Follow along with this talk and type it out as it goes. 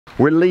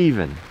we're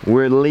leaving.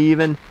 We're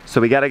leaving,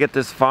 so we gotta get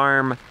this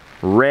farm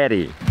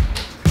ready.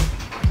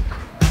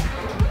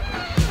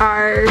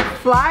 Our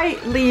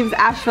flight leaves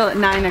Asheville at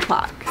 9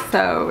 o'clock,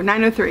 so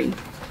 9:03.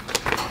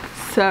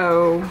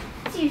 So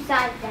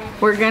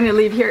we're gonna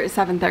leave here at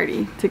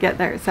 7:30 to get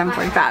there at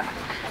 7:45.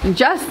 And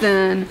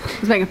Justin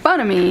was making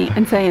fun of me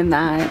and saying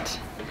that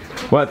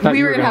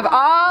we were gonna have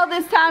all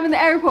this time in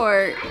the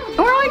airport. And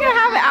we're only gonna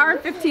have an hour and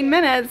 15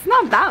 minutes,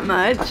 not that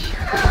much.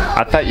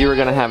 I thought you were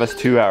gonna have us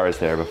 2 hours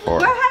there before.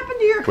 What happened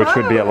to your clothes? Which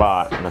would be a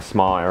lot in a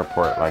small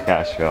airport like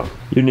Asheville.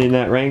 You need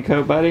that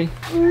raincoat, buddy?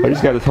 Well,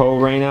 he's got his whole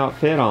rain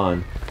outfit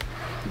on.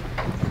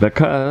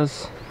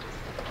 Because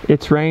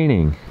it's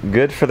raining.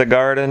 Good for the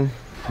garden,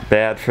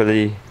 bad for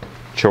the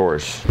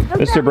chores.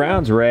 Okay. Mr.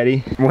 Brown's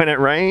ready. When it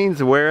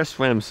rains, wear a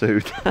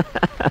swimsuit.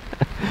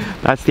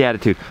 That's the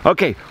attitude.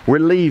 Okay, we're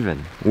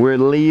leaving. We're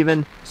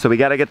leaving, so we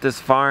gotta get this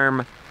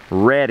farm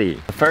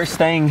ready. The first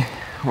thing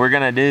we're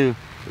gonna do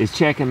is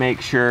check and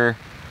make sure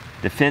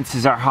the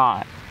fences are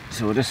hot.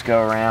 So we'll just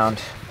go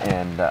around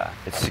and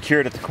it's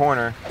secured at the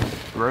corner.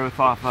 Growth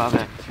off of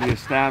it,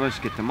 reestablish,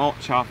 get the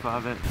mulch off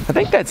of it. I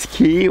think that's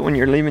key when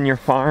you're leaving your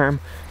farm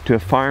to a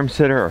farm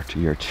sitter or to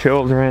your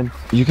children.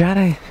 You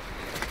gotta,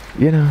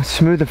 you know,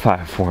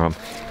 smoothify for them.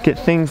 Get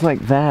things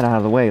like that out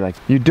of the way. Like,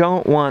 you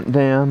don't want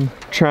them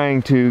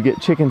trying to get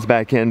chickens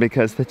back in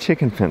because the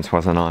chicken fence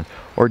wasn't on,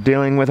 or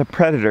dealing with a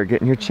predator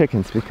getting your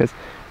chickens because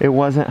it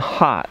wasn't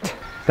hot.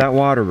 That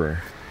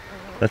waterer,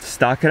 let's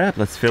stock it up,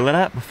 let's fill it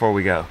up before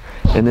we go.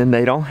 And then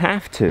they don't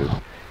have to.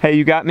 Hey,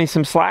 you got me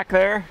some slack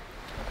there?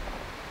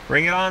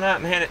 Bring it on up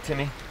and hand it to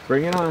me.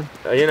 Bring it on.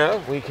 You know,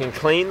 we can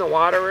clean the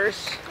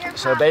waterers.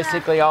 So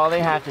basically all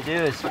they have to do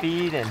is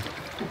feed and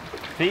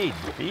feed,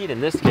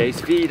 in this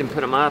case, feed and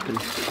put them up and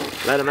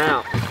let them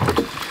out.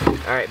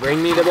 All right,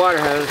 bring me the water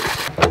hose.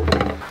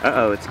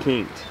 Uh-oh, it's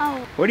kinked.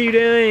 Oh. What are you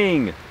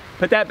doing?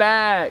 Put that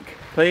back,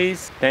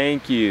 please.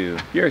 Thank you.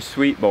 You're a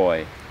sweet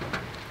boy.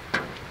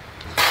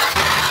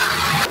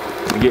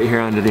 Get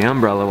here under the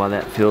umbrella while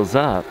that fills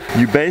up.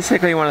 You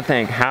basically want to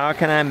think, how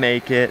can I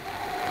make it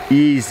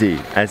easy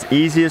as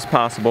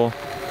possible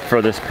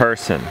for this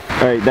person?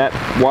 All right, that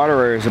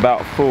waterer is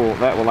about full.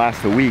 That will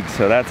last a week,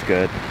 so that's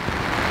good.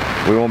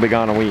 We won't be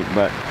gone a week,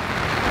 but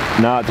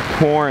now it's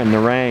pouring the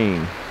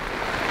rain.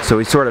 So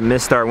we sort of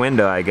missed our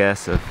window, I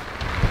guess, of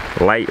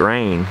light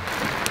rain.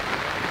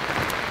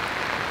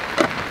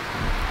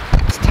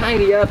 Let's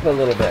tidy up a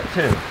little bit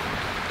too.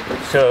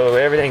 So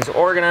everything's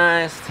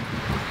organized.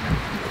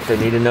 If they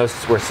need to know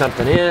where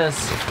something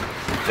is,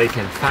 they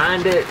can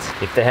find it.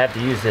 If they have to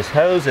use this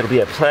hose, it'll be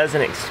a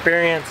pleasant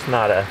experience,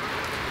 not a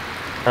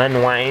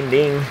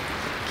unwinding,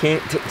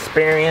 kinked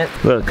experience.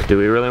 Look, do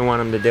we really want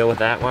them to deal with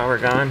that while we're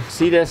gone?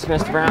 See this,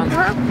 Mr. Brown?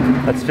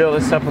 Let's fill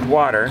this up with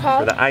water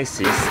for the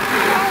ices.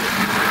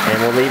 And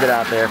we'll leave it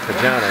out there for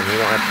Jonah. He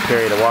won't have to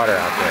carry the water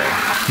out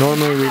there.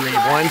 Normally we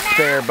leave one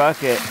spare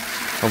bucket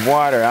of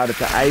water out at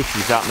the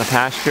ices out in the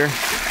pasture.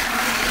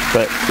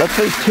 But let's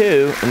leave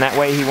two, and that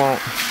way he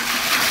won't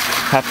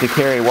have to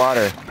carry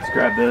water. Let's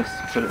grab this,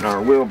 put it in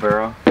our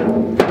wheelbarrow.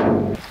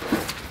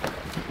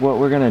 What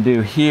we're gonna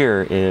do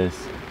here is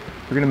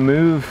we're gonna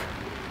move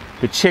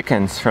the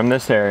chickens from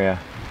this area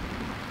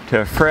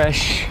to a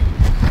fresh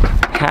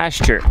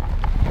pasture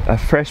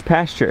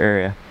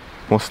area.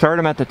 We'll start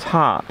them at the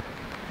top,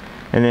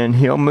 and then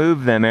he'll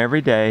move them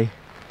every day,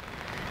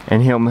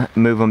 and he'll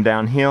move them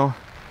downhill,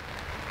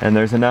 and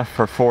there's enough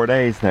for 4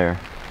 days there.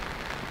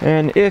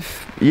 And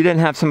if you didn't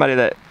have somebody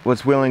that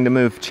was willing to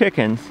move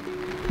chickens,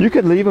 you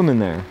could leave them in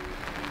there.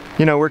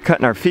 You know, we're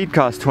cutting our feed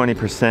costs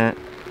 20%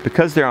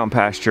 because they're on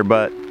pasture,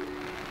 but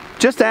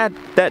just add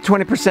that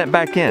 20%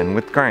 back in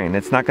with grain.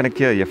 It's not gonna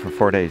kill you for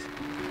 4 days.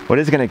 What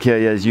is gonna kill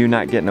you is you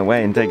not getting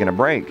away and taking a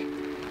break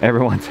every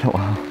once in a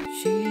while.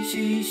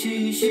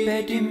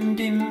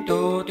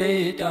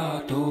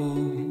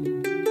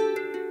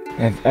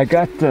 I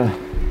got the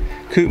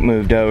coop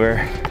moved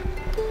over,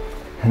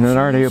 and I'd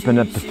already opened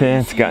up the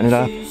fence, gotten it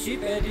up,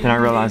 and I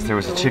realized there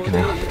was a chicken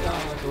out.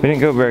 We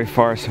didn't go very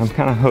far, so I'm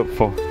kind of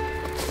hopeful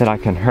that I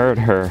can herd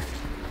her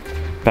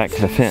back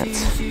to the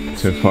fence.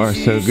 So far,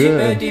 so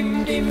good.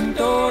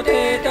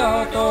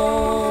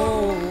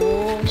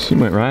 She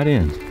went right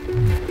in.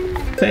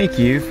 Thank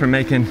you for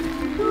making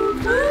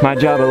my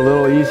job a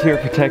little easier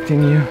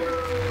protecting you.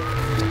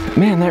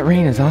 Man, that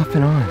rain is off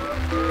and on.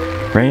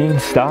 Rain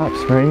stops,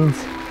 rains.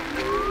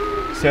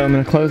 So I'm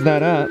gonna close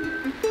that up.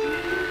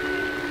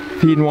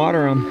 Feed and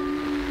water them.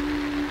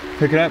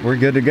 Pick it up, we're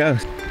good to go.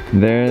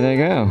 There they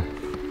go.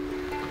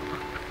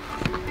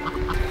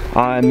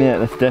 I admit,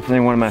 that's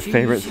definitely one of my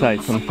favorite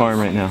sights on the farm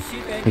right now.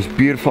 There's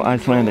beautiful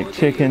Icelandic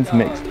chickens,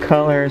 mixed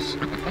colors.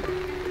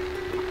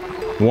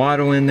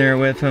 Wattle in there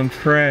with them,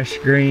 fresh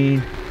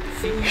green,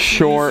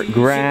 short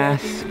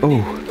grass.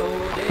 Oh,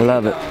 I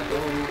love it.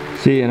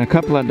 See, in a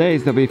couple of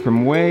days, they'll be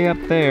from way up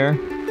there,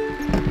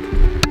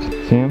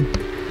 see them,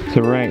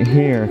 to right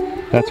here.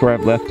 That's where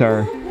I've left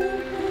our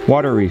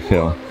water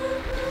refill.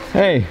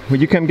 Hey, would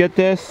you come get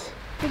this?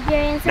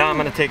 No, I'm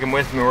gonna take them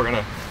with me. We're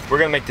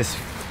gonna make this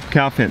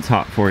cow fence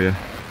hot for you.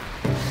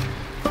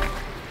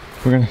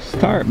 We're gonna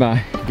start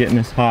by getting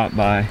this hot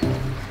by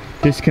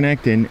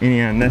disconnecting any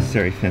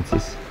unnecessary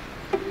fences.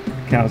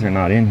 Cows are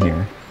not in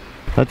here.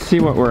 Let's see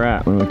what we're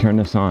at when we turn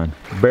this on.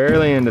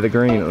 Barely into the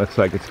green it looks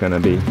like it's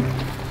gonna be.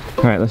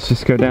 All right, let's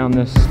just go down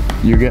this.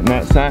 You're getting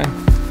that side?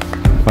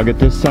 I'll get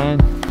this side.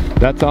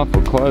 That's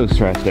awful close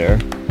right there.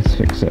 Let's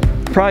fix it.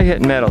 Probably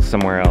hitting metal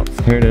somewhere else.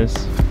 Here it is.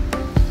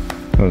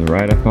 Goes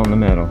right up on the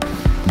metal.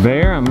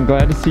 Bear, I'm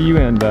glad to see you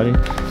in, buddy.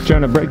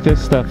 Trying to break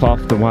this stuff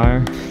off the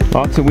wire.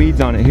 Lots of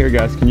weeds on it here,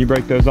 guys. Can you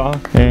break those off?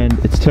 And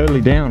it's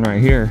totally down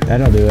right here.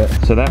 That'll do it.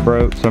 So that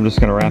broke, so I'm just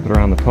gonna wrap it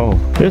around the pole.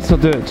 This'll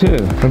do it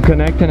too. I'm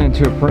connecting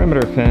into a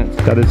perimeter fence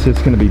that is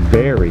just gonna be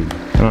buried.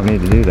 I don't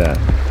need to do that.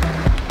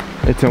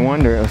 It's a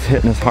wonder it was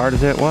hitting as hard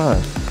as it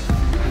was.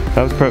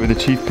 That was probably the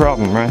chief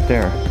problem right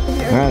there.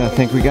 All right, I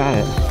think we got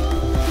it.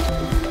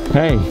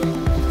 Hey,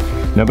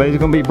 nobody's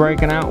gonna be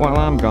breaking out while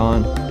I'm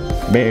gone.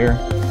 Bear,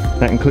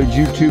 that includes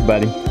you too,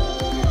 buddy.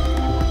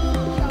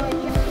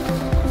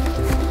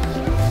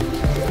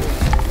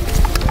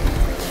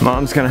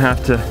 Mom's gonna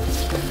have to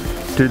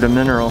do the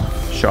mineral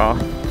shaw.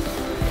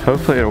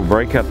 Hopefully it'll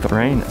break up the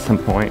rain at some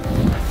point.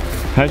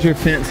 How's your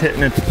fence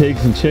hitting at the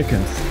pigs and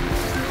chickens?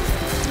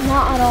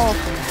 Not at all.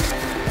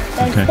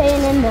 They're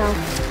staying in now.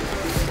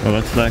 Well,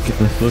 let's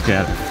look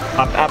at it.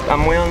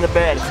 I'm wheeling the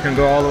bed. It's gonna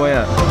go all the way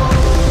up.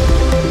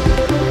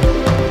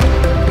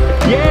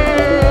 Yay!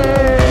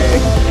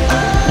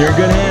 You're in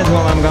good hands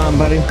while I'm gone,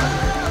 buddy.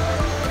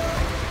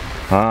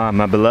 Ah,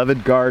 my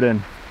beloved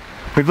garden.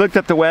 We've looked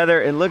up the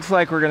weather. It looks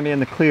like we're gonna be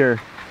in the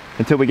clear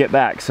until we get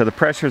back. So the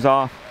pressure's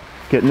off,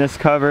 getting this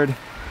covered.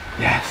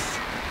 Yes.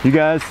 You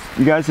guys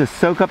just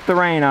soak up the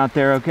rain out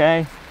there,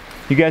 okay?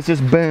 You guys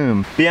just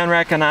boom. Be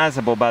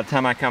unrecognizable by the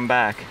time I come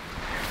back.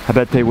 I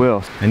bet they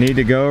will. I need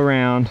to go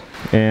around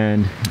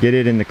and get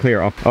it in the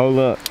clear. Oh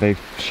look, they've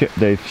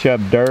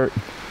shoved dirt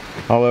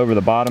all over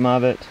the bottom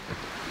of it.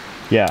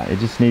 Yeah, it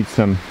just needs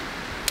some,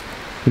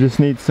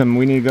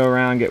 we need to go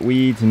around, get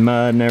weeds and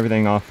mud and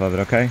everything off of it,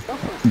 okay?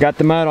 Got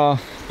the mud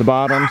off the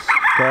bottoms,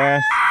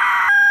 grass.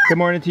 Good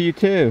morning to you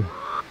too.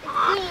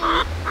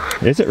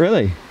 Is it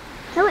really?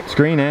 It's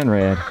green and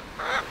red.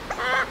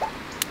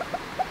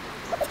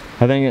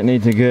 I think it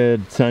needs a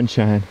good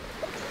sunshine.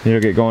 It'll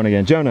get going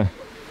again. Jonah,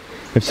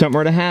 if something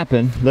were to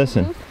happen,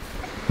 listen,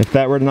 if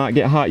that were to not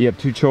get hot, you have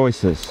two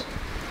choices.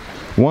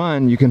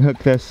 One, you can hook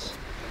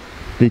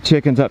the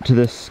chickens up to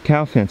this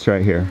cow fence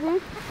right here.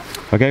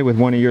 Okay, with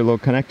one of your little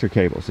connector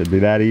cables. It'd be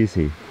that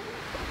easy.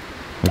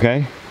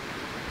 Okay?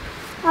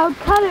 I would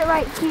cut it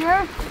right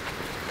here.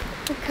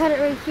 I'd cut it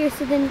right here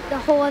so then the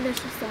whole other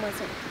system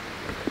wasn't.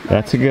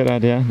 That's a good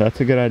idea.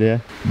 That's a good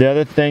idea. The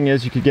other thing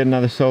is you could get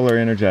another solar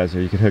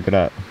energizer. You could hook it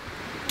up.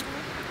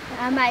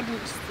 I might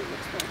just do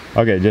this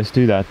one. Okay, just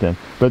do that then.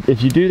 But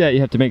if you do that, you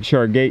have to make sure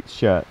our gate's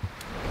shut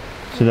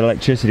so the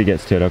electricity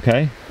gets to it,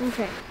 okay?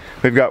 Okay.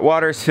 We've got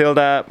waters filled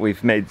up.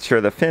 We've made sure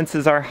the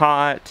fences are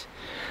hot.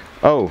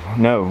 Oh,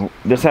 no,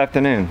 this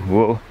afternoon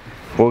we'll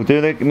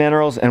do the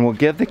minerals and we'll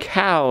give the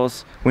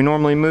cows, we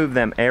normally move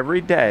them every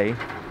day.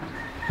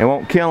 It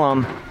won't kill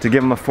them to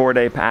give them a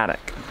 4-day paddock.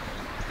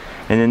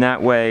 And in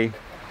that way,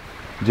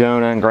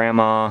 Jonah and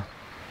Grandma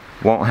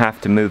won't have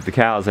to move the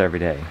cows every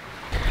day.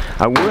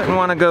 I wouldn't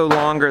want to go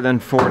longer than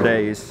 4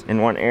 days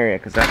in one area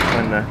because that's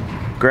when the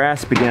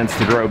grass begins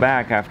to grow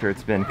back after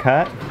it's been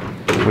cut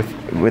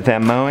with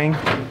them mowing.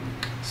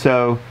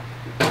 So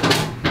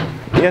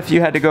if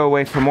you had to go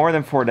away for more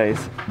than 4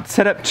 days,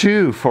 set up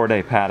 2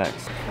 4-day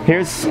paddocks.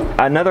 Here's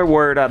another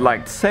word I'd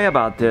like to say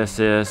about this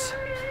is,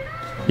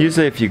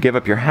 usually if you give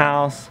up your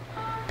house,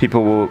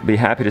 people will be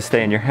happy to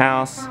stay in your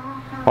house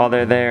while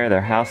they're there.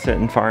 They're house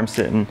sitting, farm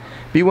sitting.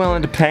 Be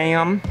willing to pay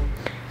them.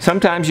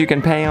 Sometimes you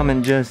can pay them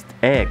in just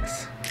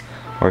eggs.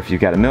 Or if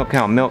you've got a milk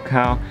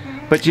cow.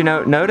 But you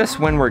know, notice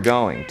when we're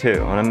going too.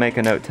 I want to make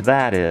a note to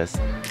that is,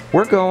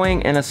 we're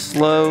going in a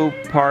slow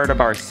part of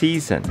our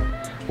season.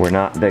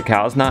 The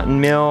cow's not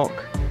in milk,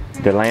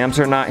 the lambs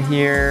are not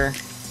here.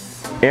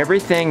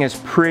 Everything is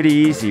pretty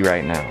easy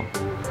right now.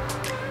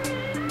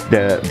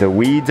 The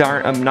weeds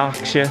aren't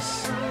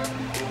obnoxious.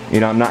 You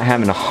know, I'm not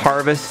having to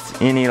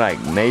harvest any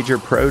like major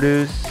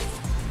produce.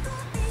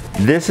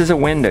 This is a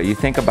window. You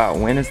think about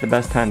when is the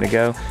best time to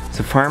go.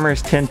 So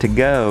farmers tend to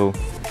go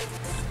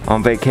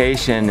on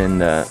vacation in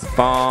the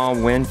fall,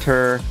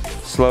 winter,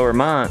 slower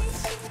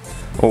months.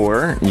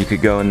 Or you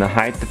could go in the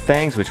height of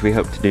things, which we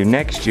hope to do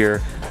next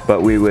year,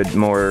 but we would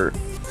more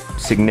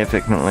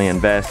significantly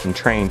invest and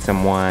train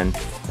someone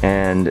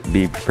and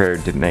be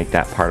prepared to make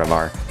that part of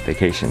our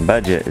vacation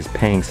budget is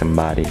paying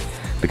somebody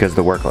because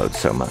the workload's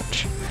so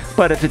much.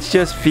 But if it's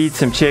just feed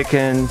some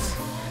chickens,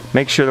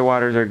 make sure the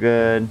waters are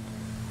good,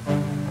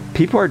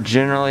 people are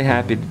generally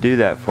happy to do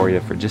that for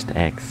you for just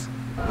eggs.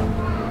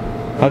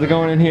 How's it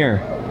going in here?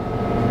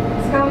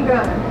 It's going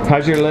good.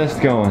 How's your list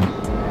going?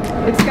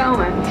 It's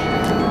going.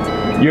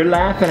 You're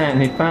laughing at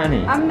me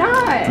funny. I'm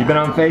not. You been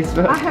on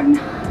Facebook? I have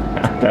not.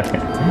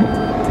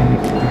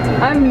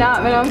 I've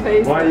not been on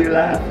Facebook. Why are you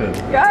laughing?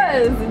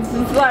 Because it's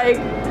just like,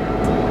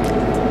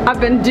 I've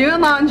been doing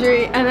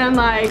laundry and then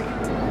like,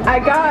 I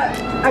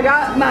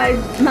got my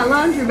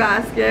laundry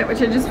basket,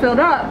 which I just filled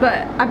up,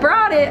 but I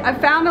brought it. I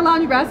found a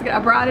laundry basket. I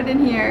brought it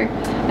in here,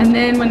 and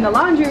then when the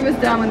laundry was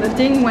done, when the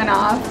ding went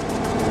off,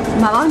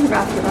 my laundry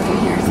basket wasn't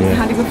here, so I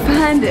had to go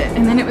find it.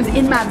 And then it was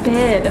in my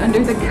bed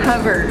under the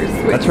covers,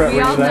 which That's right,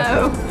 we all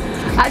know.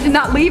 I did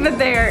not leave it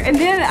there. And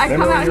then I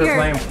come out here.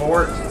 Playing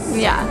fort?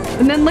 Yeah.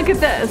 And then look at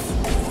this.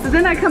 So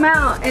then I come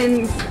out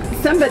and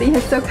somebody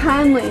has so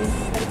kindly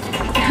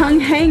hung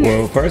hangers.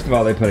 Well, first of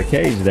all, they put a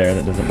cage there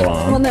that doesn't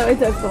belong. Well, no, it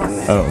does belong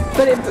there. Oh.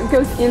 But it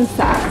goes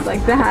inside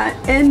like that.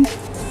 And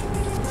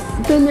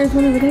then there's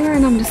one over there,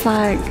 and I'm just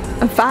like,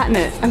 I'm fighting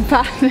it. I'm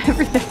fighting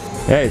everything.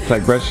 Hey, it's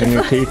like brushing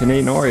your teeth and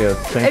eating Oreos at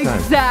the same time.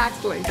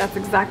 Exactly. That's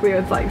exactly what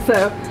it's like.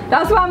 So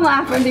that's why I'm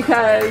laughing,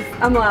 because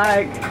I'm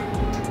like.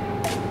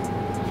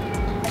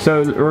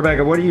 So,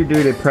 Rebecca, what do you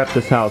do to prep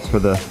this house for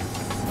the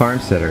farm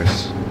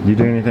sitters? Do you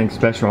do anything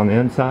special on the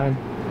inside?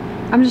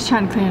 I'm just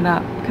trying to clean it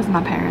up because of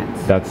my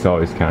parents. That's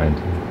always kind.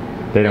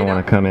 They don't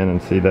want to come in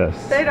and see this.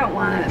 They don't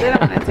want it. They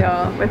don't want to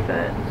deal with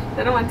it.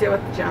 They don't want to deal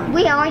with the junk.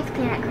 We always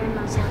clean at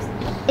Grandma's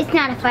house. It's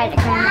not a fight at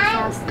Grandma's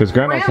house. Because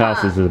Grandma's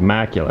house is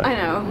immaculate. I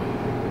know.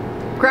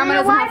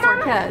 Grandma doesn't have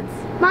 4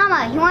 kids.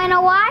 Mama, you want to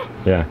know why?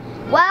 Yeah.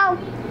 Well,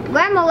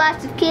 Grandma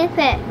loves to keep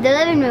the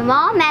living room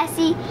all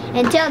messy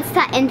until it's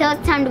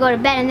time to go to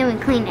bed, and then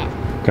we clean it.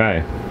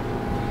 Okay.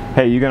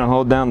 Hey, you gonna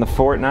hold down the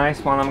fort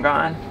nice while I'm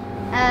gone?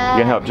 You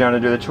gonna help Jonah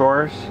do the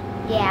chores?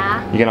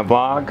 Yeah. You gonna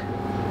vlog?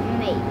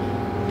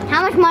 Maybe.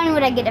 How much money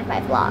would I get if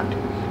I vlogged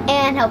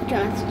and helped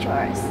Jonah's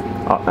chores?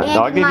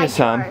 I'll give you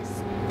some. Chores.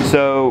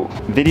 So,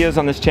 videos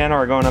on this channel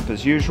are going up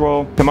as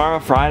usual. Tomorrow,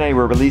 Friday,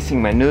 we're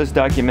releasing my newest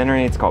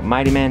documentary. It's called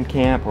Mighty Man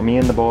Camp, where me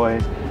and the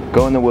boys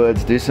go in the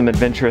woods, do some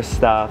adventurous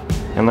stuff,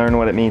 and learn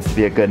what it means to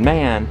be a good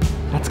man.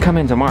 That's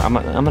coming tomorrow. I'm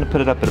gonna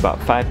put it up at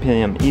about 5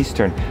 p.m.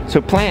 Eastern.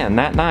 So plan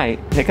that night,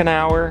 pick an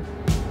hour,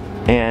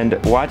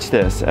 and watch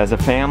this as a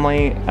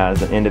family,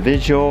 as an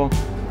individual.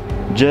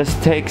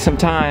 Just take some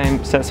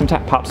time, set some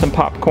time, pop some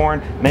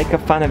popcorn, make a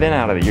fun event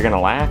out of it. You're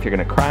gonna laugh, you're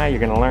gonna cry, you're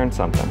gonna learn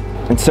something.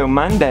 And so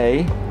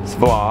Monday's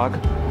vlog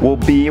will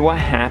be what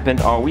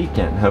happened all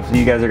weekend. Hopefully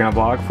you guys are gonna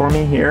vlog for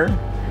me here.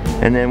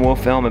 And then we'll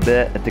film a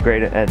bit at the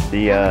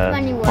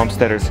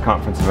Homesteaders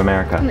Conference of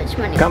America. How much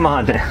money? Come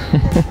on.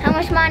 How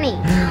much money?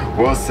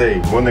 We'll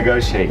see. We'll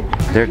negotiate.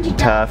 They're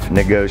tough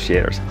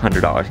negotiators.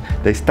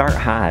 $100. They start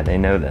high. They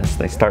know this.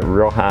 They start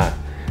real high.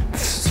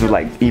 So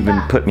like even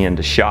put me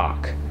into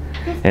shock.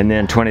 And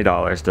then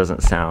 $20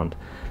 doesn't sound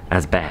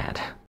as bad.